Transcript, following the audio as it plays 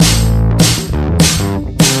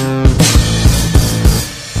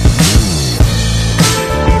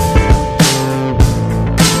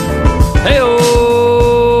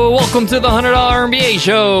to the $100 MBA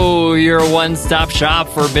Show, your one-stop shop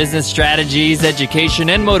for business strategies, education,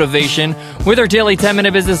 and motivation with our daily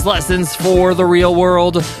 10-minute business lessons for the real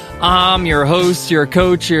world. I'm your host, your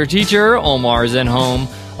coach, your teacher, Omar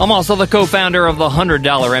Zenhom. I'm also the co-founder of the $100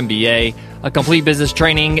 MBA, a complete business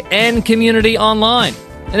training and community online.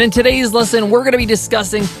 And in today's lesson, we're going to be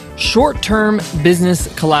discussing short-term business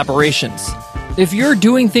collaborations. If you're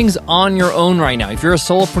doing things on your own right now, if you're a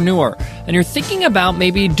solopreneur and you're thinking about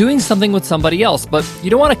maybe doing something with somebody else, but you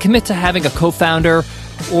don't want to commit to having a co-founder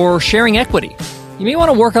or sharing equity, you may want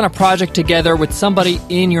to work on a project together with somebody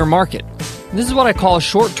in your market. This is what I call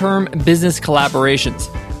short-term business collaborations.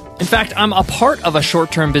 In fact, I'm a part of a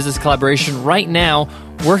short-term business collaboration right now,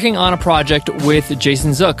 working on a project with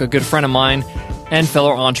Jason Zook, a good friend of mine and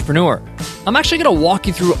fellow entrepreneur. I'm actually going to walk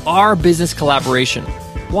you through our business collaboration,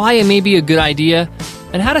 why it may be a good idea,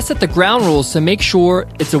 and how to set the ground rules to make sure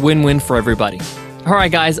it's a win-win for everybody. All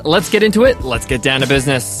right, guys, let's get into it. Let's get down to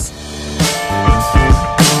business.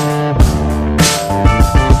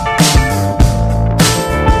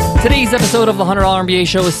 Today's episode of the $100 MBA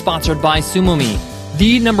Show is sponsored by SumoMe,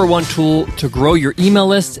 the number one tool to grow your email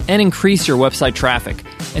list and increase your website traffic.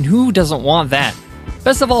 And who doesn't want that?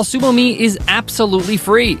 Best of all, SumoMe is absolutely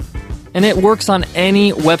free, and it works on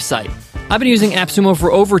any website. I've been using AppSumo for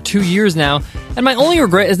over 2 years now, and my only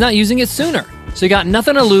regret is not using it sooner. So you got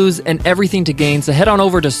nothing to lose and everything to gain, so head on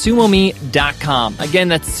over to sumome.com. Again,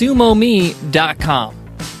 that's sumome.com.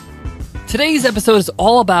 Today's episode is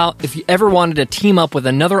all about if you ever wanted to team up with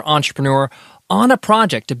another entrepreneur on a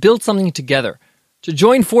project to build something together, to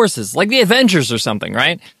join forces, like the Avengers or something,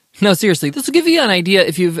 right? No, seriously, this will give you an idea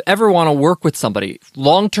if you ever want to work with somebody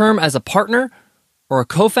long-term as a partner or a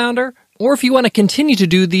co-founder, or if you want to continue to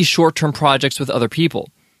do these short-term projects with other people.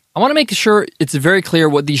 I want to make sure it's very clear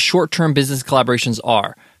what these short-term business collaborations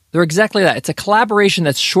are. They're exactly that. It's a collaboration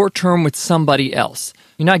that's short-term with somebody else.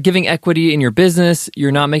 You're not giving equity in your business,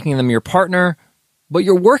 you're not making them your partner, but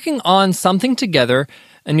you're working on something together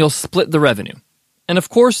and you'll split the revenue. And of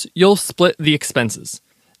course, you'll split the expenses.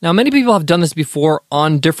 Now, many people have done this before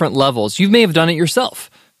on different levels. You may have done it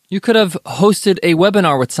yourself. You could have hosted a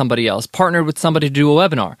webinar with somebody else, partnered with somebody to do a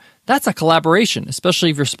webinar. That's a collaboration, especially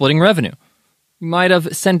if you're splitting revenue. You might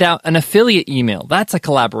have sent out an affiliate email. That's a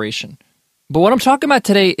collaboration. But what I'm talking about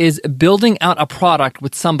today is building out a product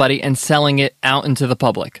with somebody and selling it out into the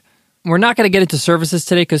public. We're not going to get into services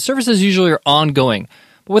today because services usually are ongoing.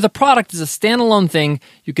 But with a product, it's a standalone thing.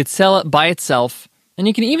 You could sell it by itself, and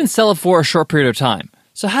you can even sell it for a short period of time.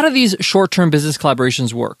 So how do these short-term business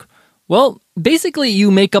collaborations work? Well, basically,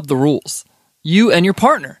 you make up the rules. You and your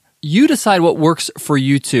partner. You decide what works for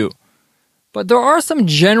you too. But there are some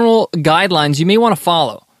general guidelines you may want to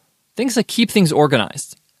follow, things that keep things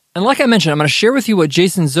organized. And like I mentioned, I'm going to share with you what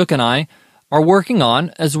Jason Zook and I are working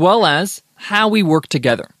on, as well as how we work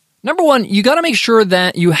together. Number one, you got to make sure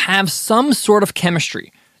that you have some sort of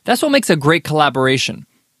chemistry. That's what makes a great collaboration.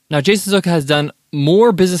 Now, Jason Zook has done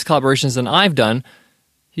more business collaborations than I've done.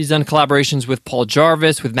 He's done collaborations with Paul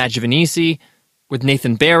Jarvis, with Matt Giovanisi, with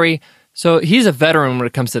Nathan Barry. So he's a veteran when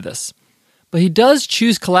it comes to this. But he does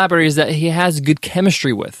choose collaborators that he has good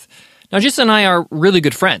chemistry with. Now, Jason and I are really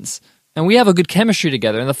good friends, and we have a good chemistry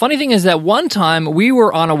together. And the funny thing is that one time we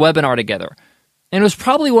were on a webinar together, and it was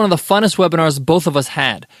probably one of the funnest webinars both of us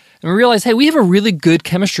had. And we realized, hey, we have a really good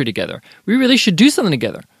chemistry together. We really should do something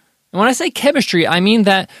together. And when I say chemistry, I mean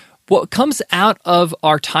that what comes out of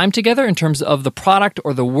our time together in terms of the product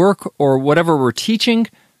or the work or whatever we're teaching,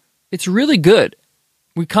 it's really good.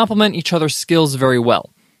 We complement each other's skills very well.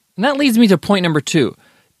 And that leads me to point number 2.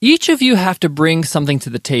 Each of you have to bring something to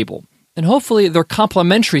the table, and hopefully they're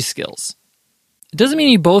complementary skills. It doesn't mean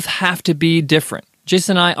you both have to be different.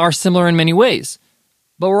 Jason and I are similar in many ways,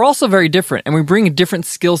 but we're also very different, and we bring different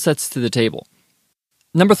skill sets to the table.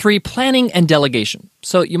 Number 3, planning and delegation.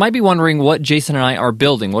 So you might be wondering what Jason and I are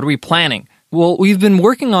building. What are we planning? Well, we've been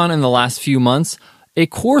working on in the last few months a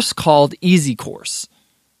course called Easy Course.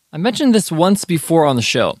 I mentioned this once before on the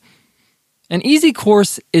show. An Easy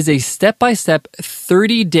Course is a step-by-step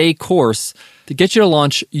 30-day course to get you to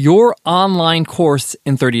launch your online course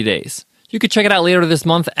in 30 days. You could check it out later this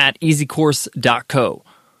month at easycourse.co.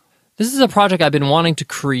 This is a project I've been wanting to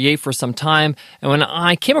create for some time, and when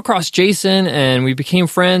I came across Jason and we became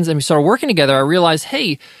friends and we started working together, I realized,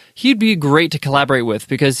 hey, he'd be great to collaborate with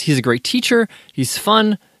because he's a great teacher, he's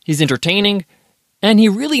fun, he's entertaining, and he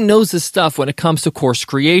really knows his stuff when it comes to course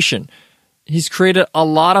creation. He's created a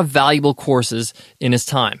lot of valuable courses in his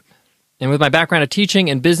time. And with my background of teaching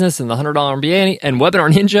and business and the $100 MBA and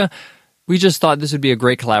Webinar Ninja, we just thought this would be a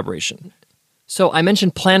great collaboration. So I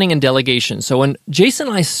mentioned planning and delegation. So when Jason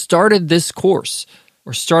and I started this course,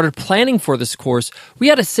 or started planning for this course, we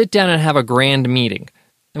had to sit down and have a grand meeting.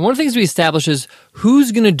 And one of the things we established is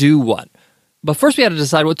who's going to do what. But first we had to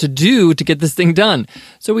decide what to do to get this thing done.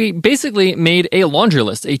 So we basically made a laundry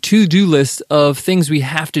list, a to-do list of things we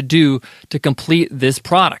have to do to complete this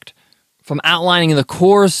product. From outlining the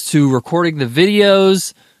course, to recording the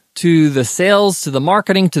videos, to the sales, to the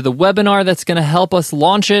marketing, to the webinar that's going to help us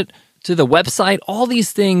launch it, to the website, all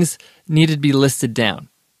these things needed to be listed down.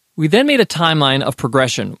 We then made a timeline of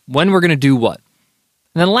progression, when we're going to do what.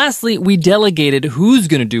 And then lastly, we delegated who's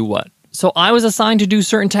going to do what. So I was assigned to do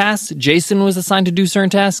certain tasks, Jason was assigned to do certain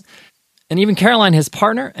tasks, and even Caroline, his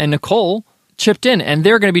partner, and Nicole chipped in, and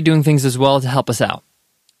they're going to be doing things as well to help us out.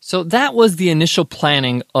 So that was the initial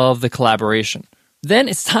planning of the collaboration. Then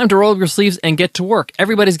it's time to roll up your sleeves and get to work.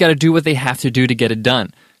 Everybody's got to do what they have to do to get it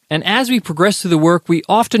done. And as we progress through the work, we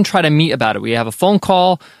often try to meet about it. We have a phone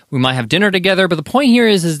call, we might have dinner together, but the point here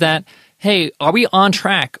is that, hey, are we on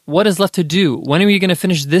track? What is left to do? When are we going to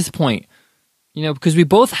finish this point? Because we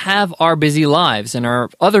both have our busy lives and our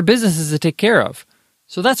other businesses to take care of.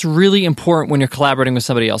 So that's really important when you're collaborating with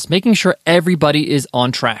somebody else, making sure everybody is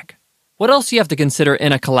on track. What else do you have to consider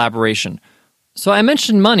in a collaboration? So I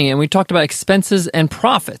mentioned money, and we talked about expenses and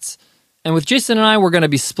profits. And with Jason and I, we're going to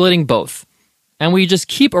be splitting both. And we just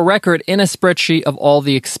keep a record in a spreadsheet of all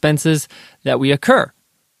the expenses that we occur.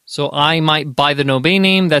 So I might buy the domain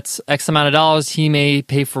name, that's X amount of dollars. He may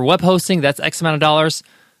pay for web hosting, that's X amount of dollars.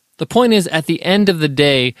 The point is, at the end of the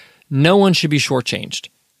day, no one should be shortchanged.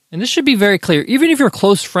 And this should be very clear. Even if you're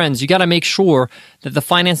close friends, you got to make sure that the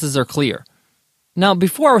finances are clear. Now,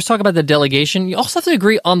 before I was talking about the delegation, you also have to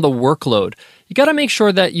agree on the workload. You got to make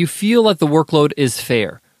sure that you feel like the workload is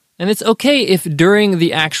fair. And it's okay if during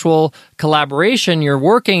the actual collaboration you're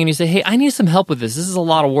working and you say, hey, I need some help with this. This is a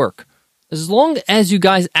lot of work. As long as you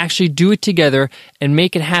guys actually do it together and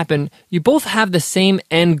make it happen, you both have the same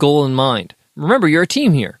end goal in mind. Remember, you're a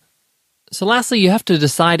team here. So lastly, you have to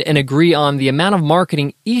decide and agree on the amount of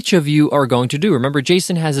marketing each of you are going to do. Remember,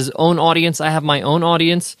 Jason has his own audience, I have my own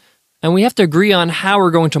audience, and we have to agree on how we're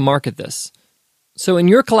going to market this. So in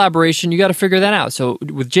your collaboration, you got to figure that out. So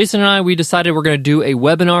with Jason and I, we decided we're going to do a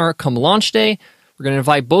webinar come launch day. We're going to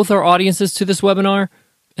invite both our audiences to this webinar,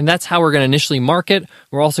 and that's how we're going to initially market.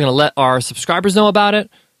 We're also going to let our subscribers know about it.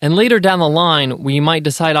 And later down the line, we might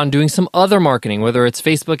decide on doing some other marketing, whether it's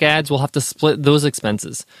Facebook ads, we'll have to split those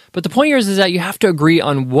expenses. But the point here is that you have to agree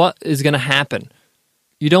on what is going to happen.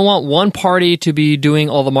 You don't want one party to be doing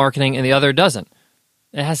all the marketing and the other doesn't.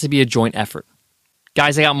 It has to be a joint effort.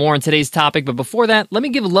 Guys, I got more on today's topic, but before that, let me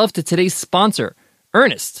give love to today's sponsor,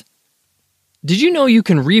 Earnest. Did you know you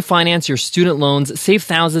can refinance your student loans, save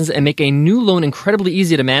thousands, and make a new loan incredibly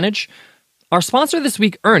easy to manage? Our sponsor this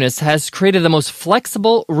week, Earnest, has created the most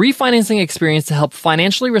flexible refinancing experience to help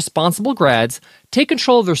financially responsible grads take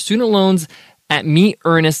control of their student loans at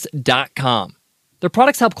meetearnest.com. Their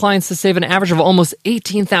products help clients to save an average of almost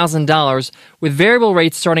 $18,000 with variable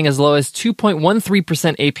rates starting as low as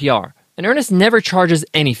 2.13% APR. And Earnest never charges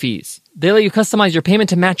any fees. They let you customize your payment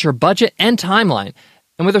to match your budget and timeline.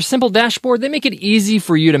 And with their simple dashboard, they make it easy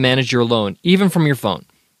for you to manage your loan, even from your phone.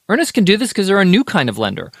 Earnest can do this because they're a new kind of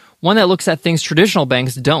lender, one that looks at things traditional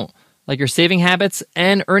banks don't, like your saving habits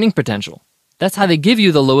and earning potential. That's how they give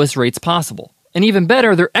you the lowest rates possible. And even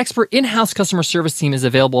better, their expert in-house customer service team is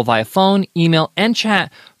available via phone, email, and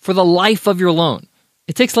chat for the life of your loan.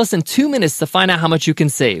 It takes less than 2 minutes to find out how much you can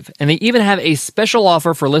save. And they even have a special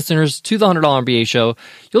offer for listeners to the $100 MBA show.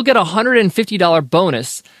 You'll get a $150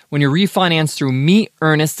 bonus when you refinance through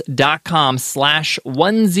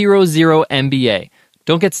meetearnest.com/100MBA.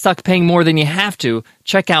 Don't get stuck paying more than you have to.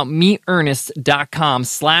 Check out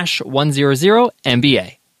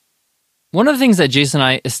meetearnest.com/100MBA. One of the things that Jason and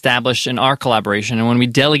I established in our collaboration and when we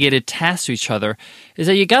delegated tasks to each other is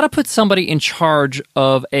that you got to put somebody in charge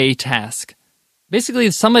of a task. Basically,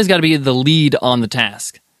 somebody's got to be the lead on the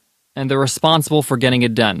task, and they're responsible for getting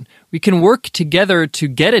it done. We can work together to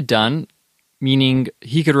get it done, meaning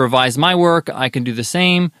he could revise my work, I can do the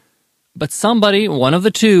same, but somebody, one of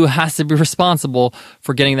the two, has to be responsible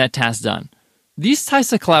for getting that task done. These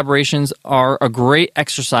types of collaborations are a great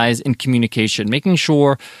exercise in communication, making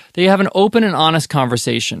sure that you have an open and honest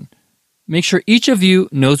conversation. Make sure each of you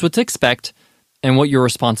knows what to expect and what your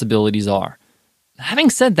responsibilities are. Having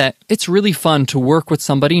said that, it's really fun to work with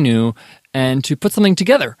somebody new and to put something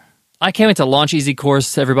together. I can't wait to launch Easy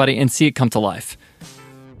Course to everybody and see it come to life.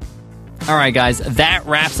 All right, guys, that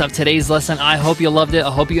wraps up today's lesson. I hope you loved it.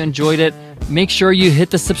 I hope you enjoyed it. Make sure you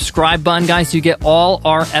hit the subscribe button, guys, so you get all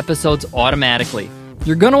our episodes automatically.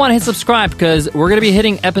 You're going to want to hit subscribe because we're going to be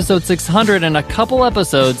hitting episode 600 in a couple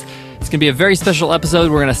episodes, It's going to be a very special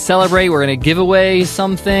episode. We're going to celebrate. We're going to give away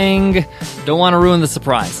something. Don't want to ruin the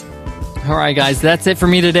surprise. All right, guys, that's it for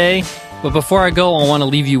me today. But before I go, I want to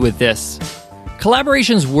leave you with this.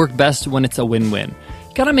 Collaborations work best when it's a win-win.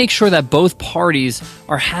 You got to make sure that both parties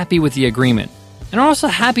are happy with the agreement and are also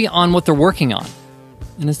happy on what they're working on.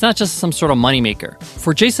 And it's not just some sort of moneymaker.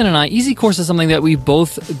 For Jason and I, Easy Course is something that we've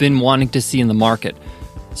both been wanting to see in the market.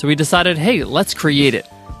 So we decided, hey, let's create it.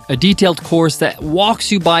 A detailed course that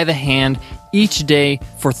walks you by the hand each day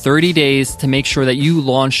for 30 days to make sure that you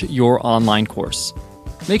launch your online course.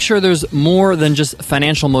 Make sure there's more than just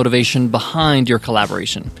financial motivation behind your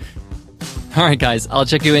collaboration. All right, guys, I'll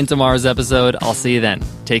check you in tomorrow's episode. I'll see you then.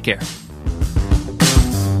 Take care.